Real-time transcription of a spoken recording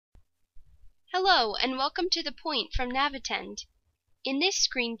Hello, and welcome to The Point from Navitend. In this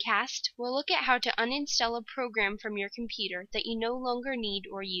screencast, we'll look at how to uninstall a program from your computer that you no longer need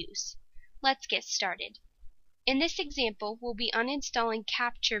or use. Let's get started. In this example, we'll be uninstalling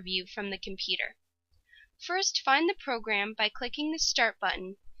Capture View from the computer. First, find the program by clicking the Start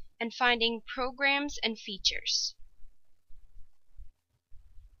button and finding Programs and Features.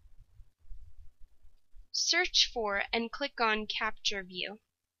 Search for and click on Capture View.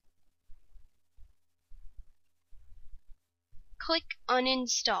 Click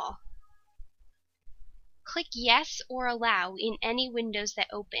Uninstall. Click Yes or Allow in any windows that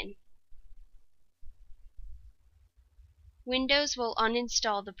open. Windows will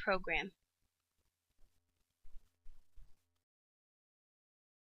uninstall the program.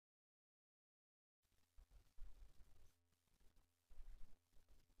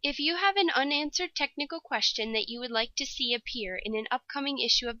 If you have an unanswered technical question that you would like to see appear in an upcoming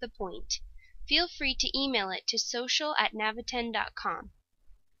issue of The Point, feel free to email it to social@navitend.com.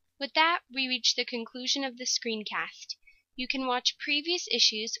 With that, we reach the conclusion of the screencast. You can watch previous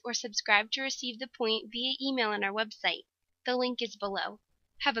issues or subscribe to receive The Point via email on our website. The link is below.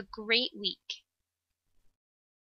 Have a great week.